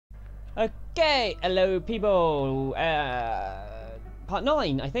Okay, hello people. Part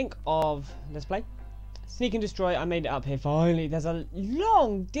 9, I think, of Let's Play. Sneak and Destroy. I made it up here finally. There's a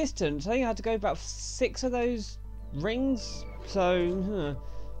long distance. I think I had to go about 6 of those rings. So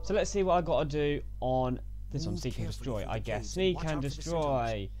let's see what I got to do on this one. Sneak and Destroy, I guess. Sneak and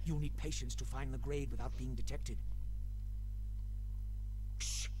Destroy. You'll need patience to find the grade without being detected.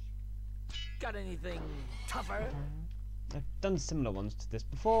 Shh. Got anything tougher? I've done similar ones to this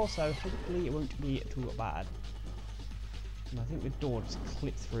before, so hopefully it won't be too bad. And I think the door just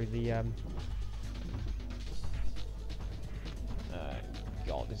clipped through the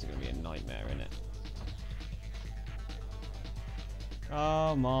God, this is going to be a nightmare, isn't it?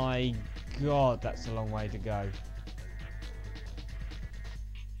 Oh my God, that's a long way to go.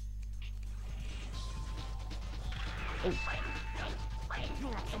 Oh.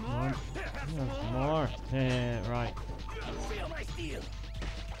 Come on. Some more. Right.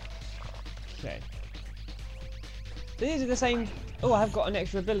 Okay. These are the same. Oh, I have got an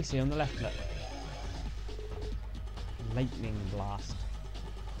extra ability on the left. Look. Lightning blast.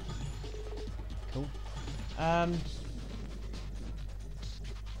 Cool.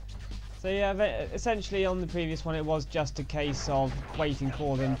 So yeah, essentially on the previous one, it was just a case of waiting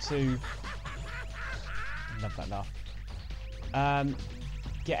for them to. Love that laugh.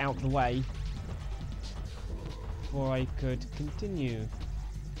 Get out the way before I could continue.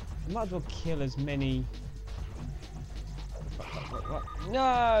 I might as well kill as many. What?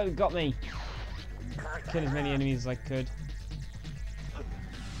 No, got me. Kill as many enemies as I could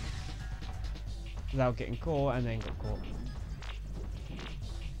without getting caught, and then got caught.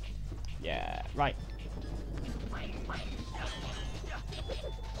 Yeah, right.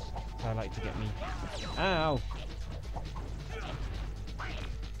 I like to get me. Ow!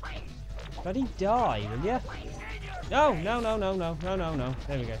 Bloody die, will ya? No, no, no, no, no, no, no, no.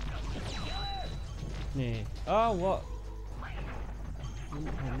 There we go. Yeah. Oh, what? Leave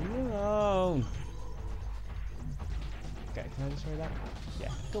me alone. Okay, can I destroy that?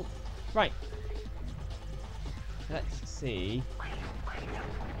 Yeah, cool. Right. Let's see.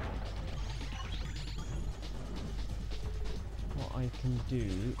 What I can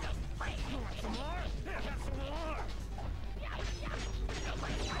do.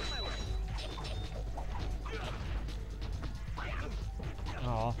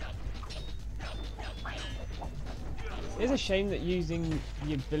 Aw. It is a shame that using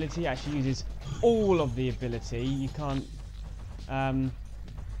the ability actually uses all of the ability. You can't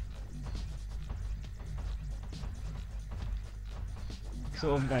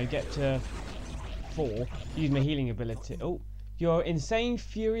sort of get to 4 using the healing ability. Oh, your insane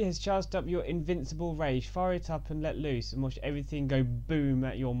fury has charged up your invincible rage. Fire it up and let loose and watch everything go boom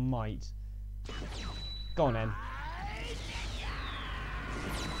at your might. Go on then.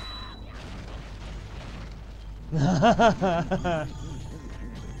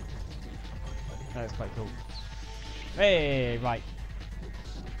 That's quite cool. Hey, right.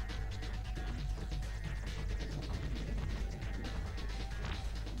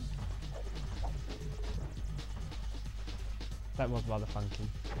 That was rather funky.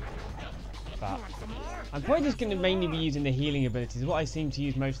 But I'm probably just going to mainly be using the healing abilities, what I seem to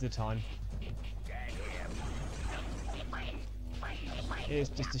use most of the time. It's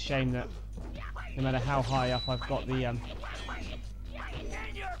just a shame that no matter how high up I've got the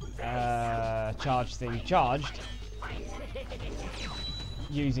charge thing charged,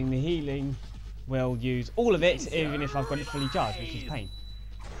 using the healing will use all of it even if I've got it fully charged, which is pain.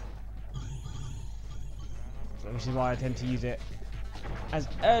 So, which is why I tend to use it as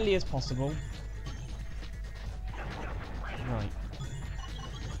early as possible. Right.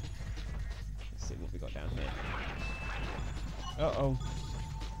 Let's see what we got down here. Uh-oh.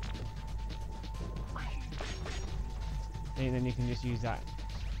 And then you can just use that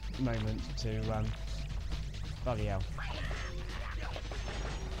moment to bloody hell.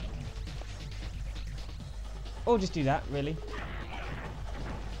 Or just do that, really.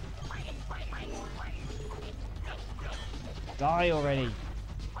 Die already.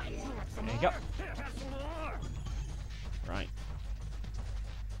 There you go. Right.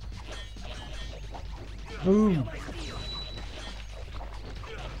 Boom.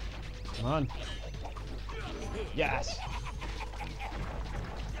 Come on. Yes.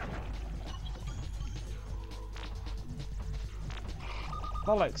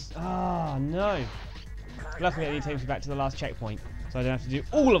 Bollocks. Ah, no. Luckily it only takes me back to the last checkpoint, so I don't have to do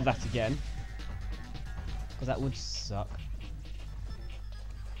all of that again. Because that would suck.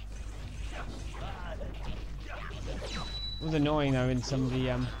 It was annoying though in some of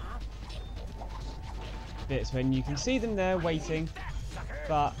the bits when you can see them there waiting,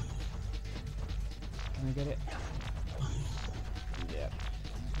 but Can I get it?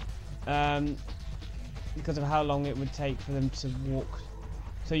 Yeah. Because of how long it would take for them to walk,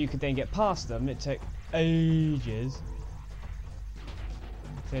 so you could then get past them, it took ages.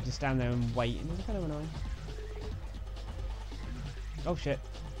 So you had to stand there and wait, and it was kind of annoying. Oh shit.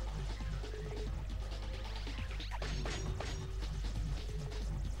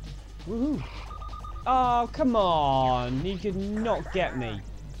 Woohoo! Oh, come on! You could not get me.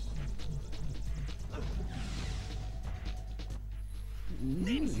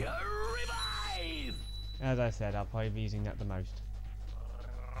 Ninja revive! As I said, I'll probably be using that the most.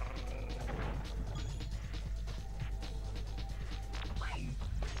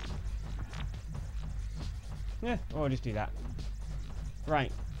 Yeah, or I'll just do that.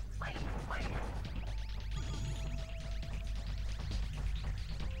 Right.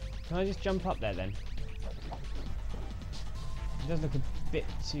 Can I just jump up there then? It does look a bit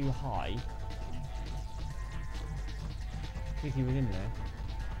too high. Quickly within there.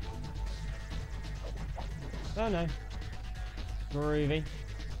 Oh no. Groovy.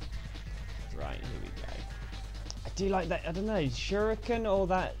 Right, here we go. I do like that, I don't know, shuriken or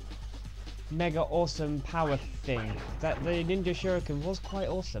that mega awesome power thing. That the ninja shuriken was quite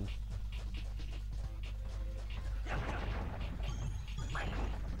awesome.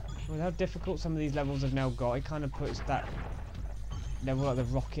 With how difficult some of these levels have now got, it kind of puts that level like the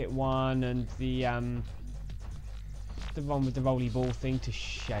rocket one and the one with the rolly ball thing to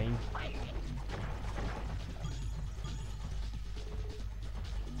shame.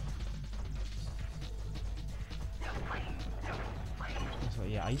 So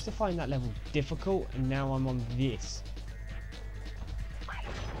yeah, I used to find that level difficult, and now I'm on this.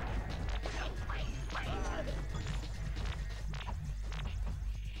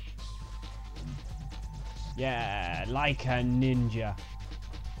 Yeah, like a ninja.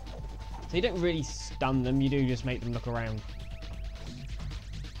 So you don't really stun them, you do just make them look around.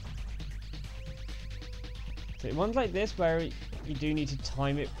 So ones like this where you do need to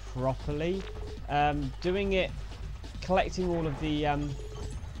time it properly, doing it, collecting all of the oh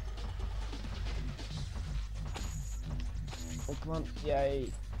come on, yay,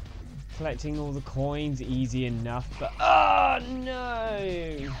 collecting all the coins, easy enough, but oh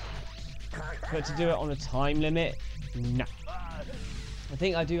no, but to do it on a time limit, no. I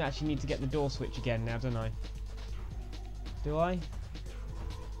think I do actually need to get the door switch again now, don't I? Do I?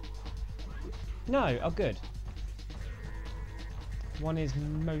 No, oh good. One is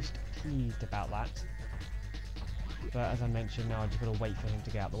most pleased about that. But as I mentioned, now I just got to wait for him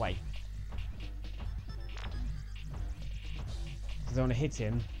to get out of the way. Because I want to hit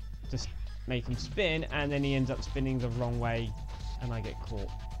him, just make him spin, and then he ends up spinning the wrong way, and I get caught.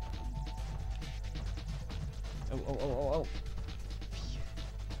 Oh, oh, oh, oh, oh.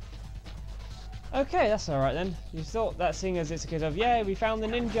 Okay, that's alright then. You thought that seeing as it's a case of, yeah, we found the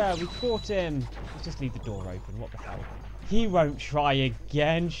ninja, we caught him. Let's just leave the door open, what the hell. He won't try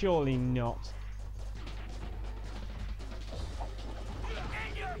again, surely not.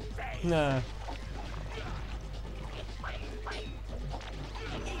 No.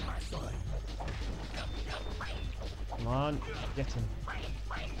 Come on, get him.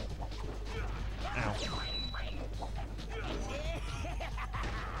 Ow.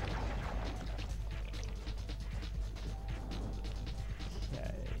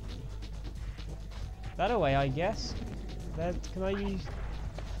 Okay. That away, I guess. That, can I use...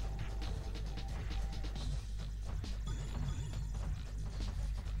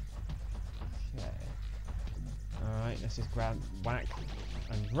 Okay. Alright, let's just grab, whack,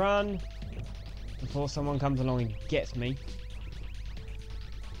 and run before someone comes along and gets me.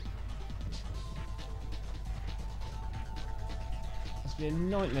 Must be a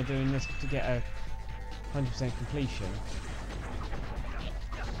nightmare doing this to get a 100% completion.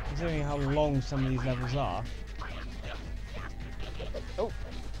 Considering how long some of these levels are. Oh!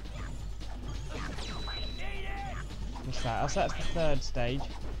 What's that? Oh, so that's the third stage.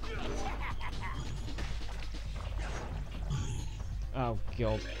 Oh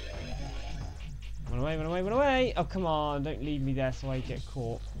god. Run away, run away, run away! Oh come on, don't leave me there so I get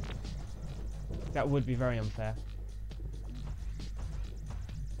caught. That would be very unfair.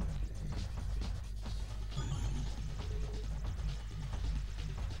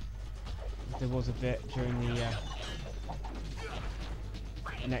 There was a bit during the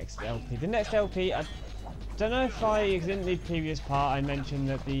next LP. The next LP, I don't know if in the previous part I mentioned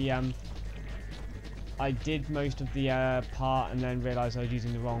that the I did most of the part and then realised I was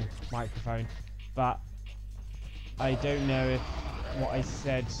using the wrong microphone, but I don't know if what I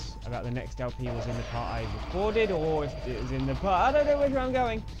said about the next LP was in the part I recorded or if it was in the part, I don't know where I'm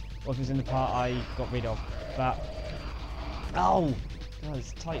going. Or if it's in the part I got rid of. But... Oh! God,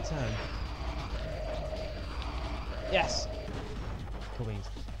 it's a tight turn. Yes! Cool beans.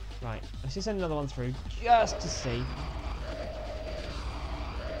 Right, let's just send another one through, just to see.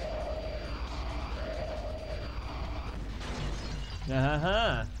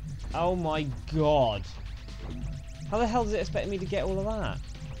 Aha! Oh my god! How the hell does it expect me to get all of that?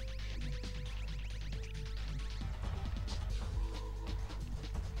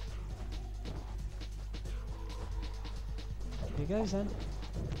 Here goes then.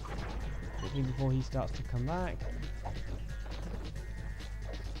 Quickly before he starts to come back.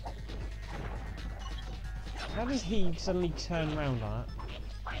 How does he suddenly turn around like that?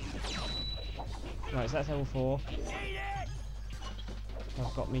 Right, so that's level 4.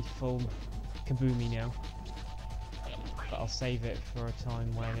 I've got me full kaboomy now. But I'll save it for a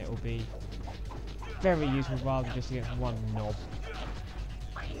time when it will be very useful rather than just against one knob.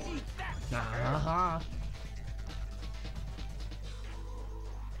 Aha!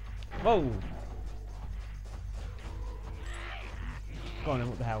 Whoa! Go on then,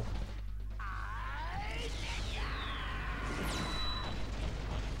 what the hell?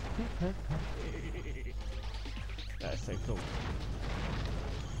 That's so cool.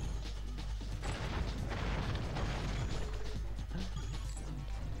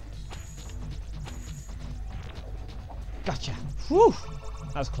 Gotcha! Whew!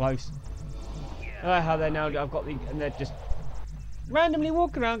 That was close. I like how they now I've got the and they're just randomly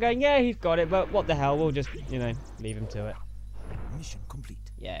walking around going, yeah, he's got it, but what the hell? We'll just, you know, leave him to it. Mission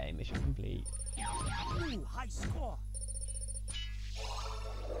complete. Yay, mission complete. Ooh, high score.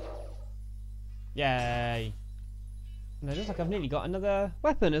 Yay! And it looks like I've nearly got another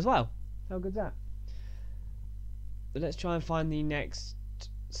weapon as well. How good's that? But let's try and find the next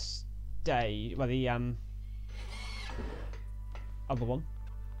stage. Well, the other one.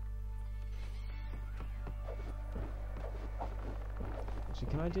 Actually,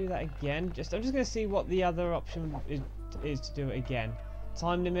 can I do that again? I'm just going to see what the other option is to do it again.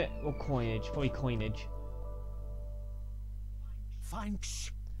 Time limit or coinage? Probably coinage. Fine.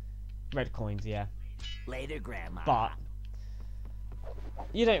 Red coins, yeah. Later, Grandma. But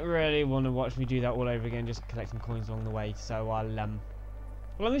you don't really want to watch me do that all over again, just collect some coins along the way. So I'll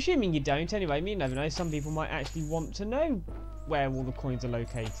well, I'm assuming you don't anyway. You never know. Some people might actually want to know where all the coins are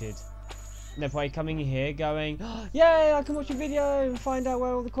located. And they're probably coming here going, oh, yay, I can watch a video and find out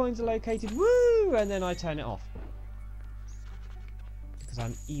where all the coins are located. Woo! And then I turn it off. Because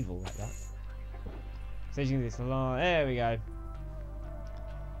I'm evil like that. Staging this along. There we go.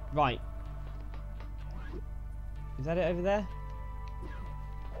 Right. Is that it over there?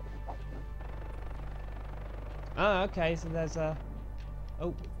 Oh, okay, so there's a...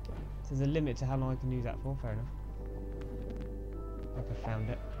 Oh, so there's a limit to how long I can use that for, fair enough. I think I found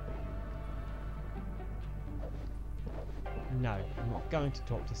it. No, I'm not going to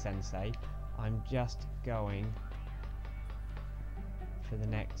talk to Sensei. I'm just going for the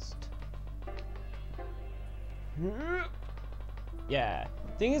next... Yeah.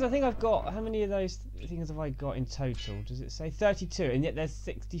 Thing is, I think I've got... How many of those things have I got in total? Does it say 32? And yet there's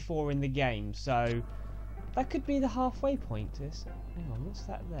 64 in the game, so... That could be the halfway point to this. Hang on, what's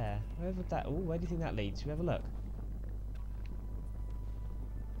that there? Wherever that... Oh, where do you think that leads? Should we have a look?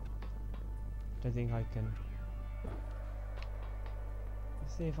 Don't think I can...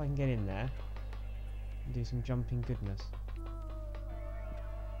 Let's see if I can get in there and do some jumping goodness.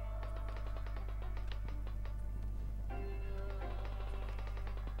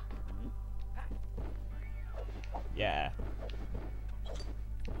 Yeah.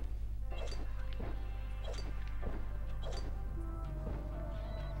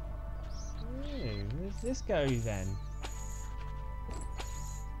 Where's this go then?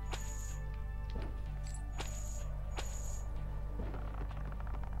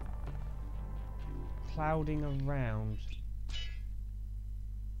 Clouding around.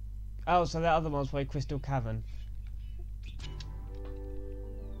 Oh, so that other one's probably Crystal Cavern.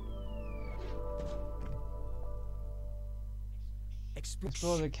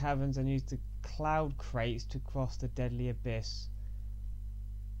 Explore the caverns and use the cloud crates to cross the deadly abyss.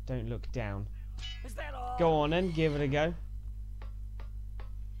 Don't look down. Is that all? Go on then, give it a go.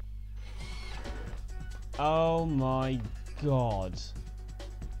 Oh my god.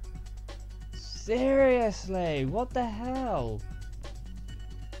 Seriously, what the hell?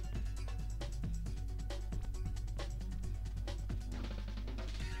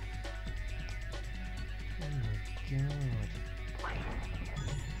 Oh my god.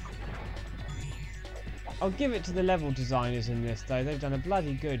 I'll give it to the level designers in this though, they've done a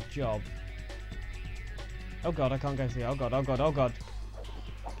bloody good job. Oh god, I can't go through. Oh god, oh god, oh god.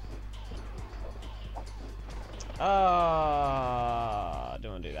 Ah,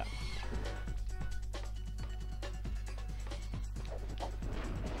 don't want to do that.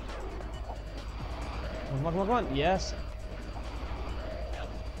 Come on, come on, come on. Yes.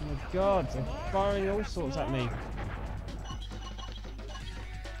 Oh my god, they're firing all sorts at me.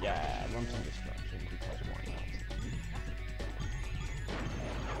 Yeah, wanton destruction, because why not?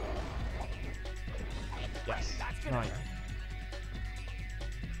 Yes, right.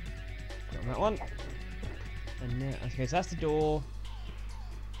 Got that one. And then, okay, so that's the door.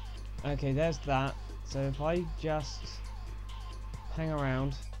 Okay, there's that. So if I just hang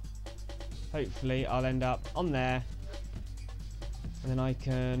around, hopefully I'll end up on there. And then I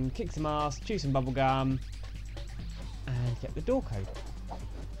can kick some ass, chew some bubble gum, and get the door code.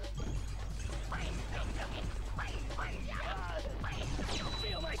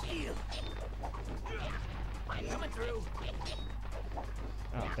 Feel my steel. Coming through.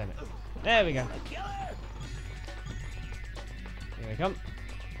 Oh, damn it. There we go. Killer. Here we come.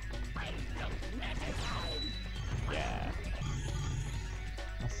 Yeah.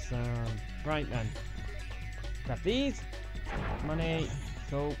 Awesome. Right then. Grab these. Money.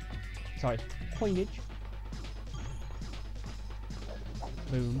 Cool. Sorry. Coinage.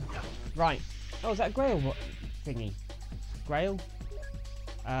 Boom. Right. Oh, is that a grail thingy? Grail?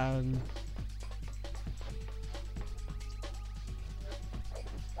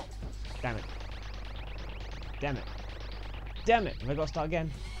 Damn it. Damn it. Damn it. Have I got to start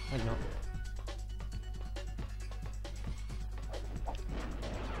again? I hope not.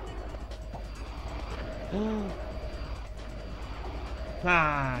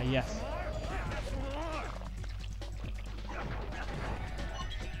 Ah, yes.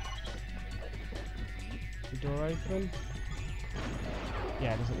 The door open?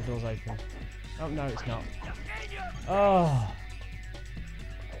 Yeah, it looks like the door's open. Oh, no, it's not. Oh.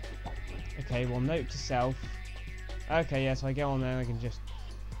 Okay, well, note to self. Okay, yeah, so I go on there and I can just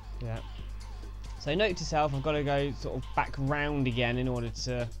do that. So note to self, I've got to go sort of back round again in order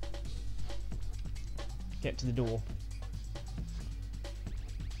to get to the door.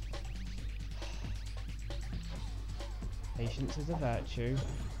 Patience is a virtue.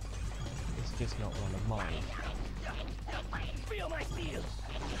 It's just not one of mine. Feel my steel.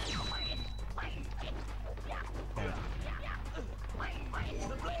 There.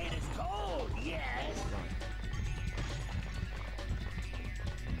 The blade is cold. Yes.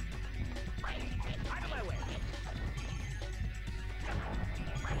 Out of my way.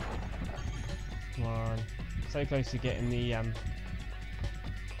 Come on. So close to getting the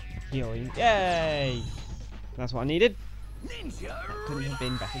healing. Yay! That's what I needed. Ninja. Couldn't have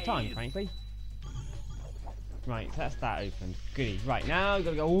been better time, frankly. Right, so that's that open. Goody. Right, now we've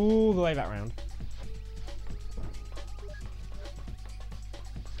got to go all the way back round.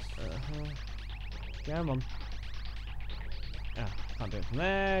 Come on. Ah, can't do it from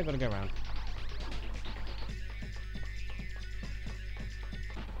there. Got to go around.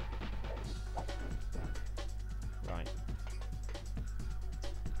 Right.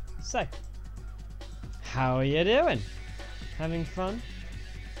 So, how are you doing? Having fun?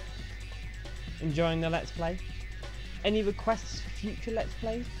 Enjoying the Let's Play? Any requests for future Let's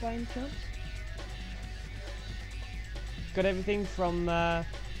Plays by any chance? Got everything from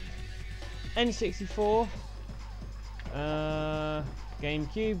N64,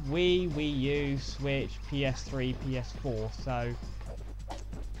 GameCube, Wii, Wii U, Switch, PS3, PS4. So,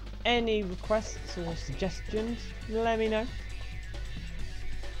 any requests or suggestions, let me know.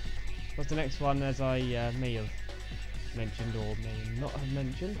 What's the next one, as I may have mentioned or may not have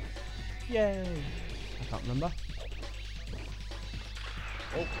mentioned? Yay! I can't remember.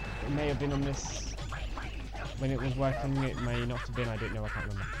 Oh, it may have been on this when it was working. It may not have been. I don't know. I can't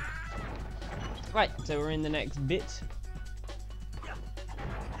remember. Right, so we're in the next bit.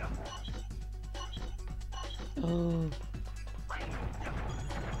 Oh.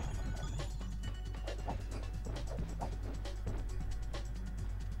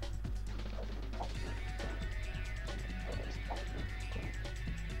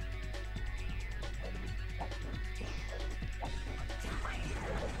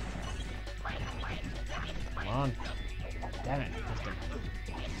 Come on. Damn it.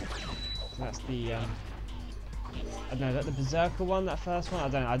 So that's the I don't know, is that the Berserker one, that first one?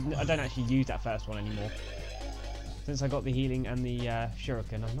 I don't actually use that first one anymore. Since I got the healing and the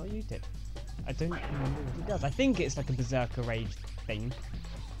shuriken, I've not used it. I don't remember what it does. I think it's like a Berserker rage thing.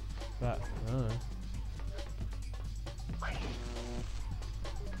 But I don't know.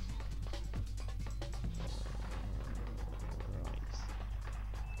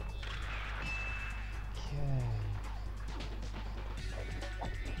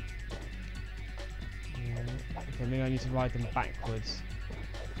 Okay, maybe I need to ride them backwards.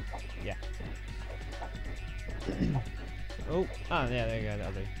 Yeah. Oh, yeah, there you go,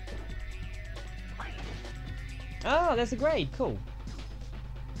 that'll do. Ah, there's a grade, cool.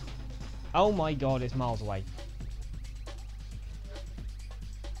 Oh my god, it's miles away.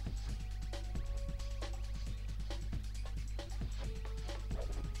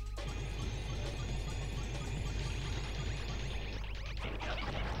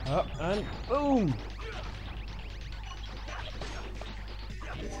 Oh, and boom!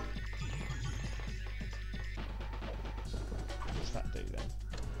 What's that do then?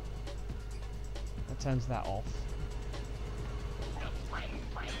 That turns that off.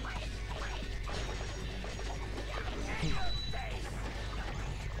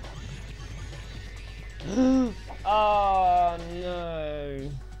 Oh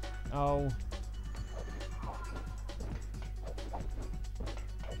no! Oh.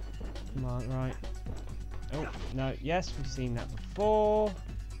 Come on, right. Oh, no, yes, we've seen that before.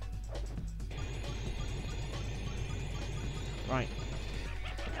 Right.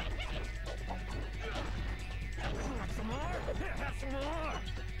 Have some more? Have some more?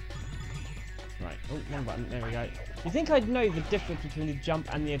 Right, oh, wrong button, there we go. You think I'd know the difference between the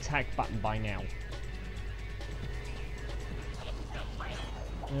jump and the attack button by now?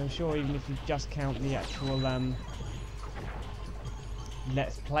 And I'm sure even if you just count the actual,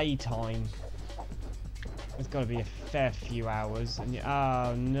 let's play time, it's got to be a fair few hours. And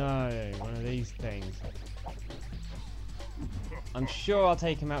oh no, one of these things. I'm sure I'll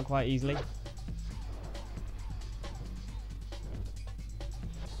take him out quite easily.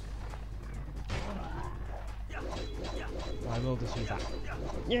 I will just use that.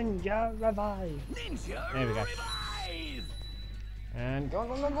 Ninja revive. Ninja There we go. revive! And go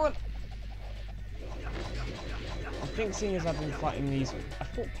on. I think seeing as I've been fighting these, I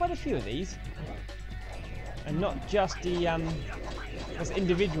fought quite a few of these. And not just the as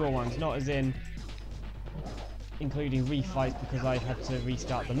individual ones, not as in including refights because I had to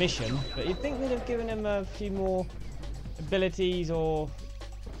restart the mission, but you'd think they'd have given him a few more abilities or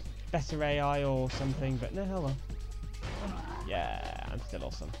better AI or something, but no, hell well. Yeah, I'm still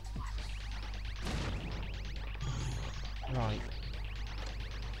awesome. Right.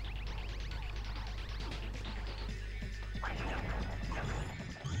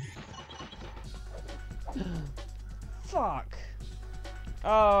 Fuck.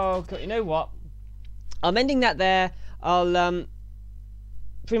 Oh, God, you know what? I'm ending that there. I'll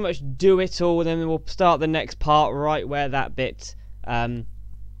pretty much do it all, then we'll start the next part right where that bit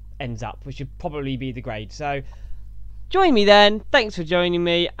ends up, which should probably be the grade. So join me then. Thanks for joining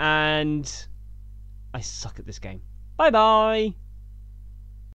me, and I suck at this game. Bye bye.